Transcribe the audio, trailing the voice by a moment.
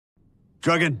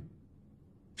Dragon,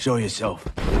 show yourself.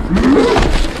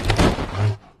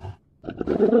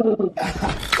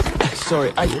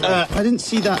 Sorry, I didn't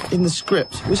see that in the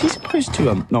script. Was he supposed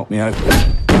to knock me over?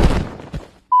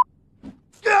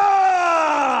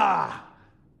 Ah!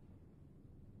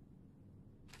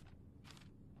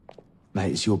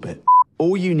 Mate, it's your bit.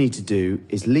 All you need to do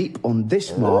is leap on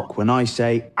this mark when I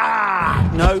say,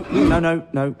 ah!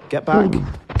 No, get back.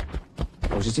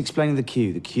 I was just explaining the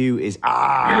cue. The cue is,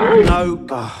 ah! No.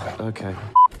 Ah, okay.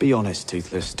 Be honest,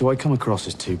 Toothless. Do I come across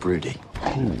as too broody?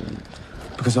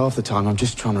 Because half the time I'm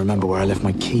just trying to remember where I left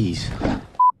my keys.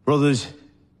 Brothers,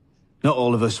 not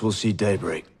all of us will see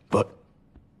daybreak, but...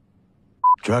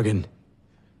 Dragon,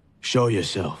 show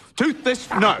yourself. Toothless,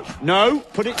 no,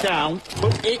 put it down,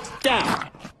 put it down.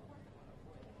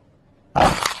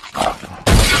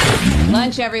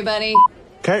 Lunch, everybody.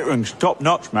 Catering's top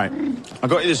notch, mate. I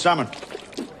got you the salmon.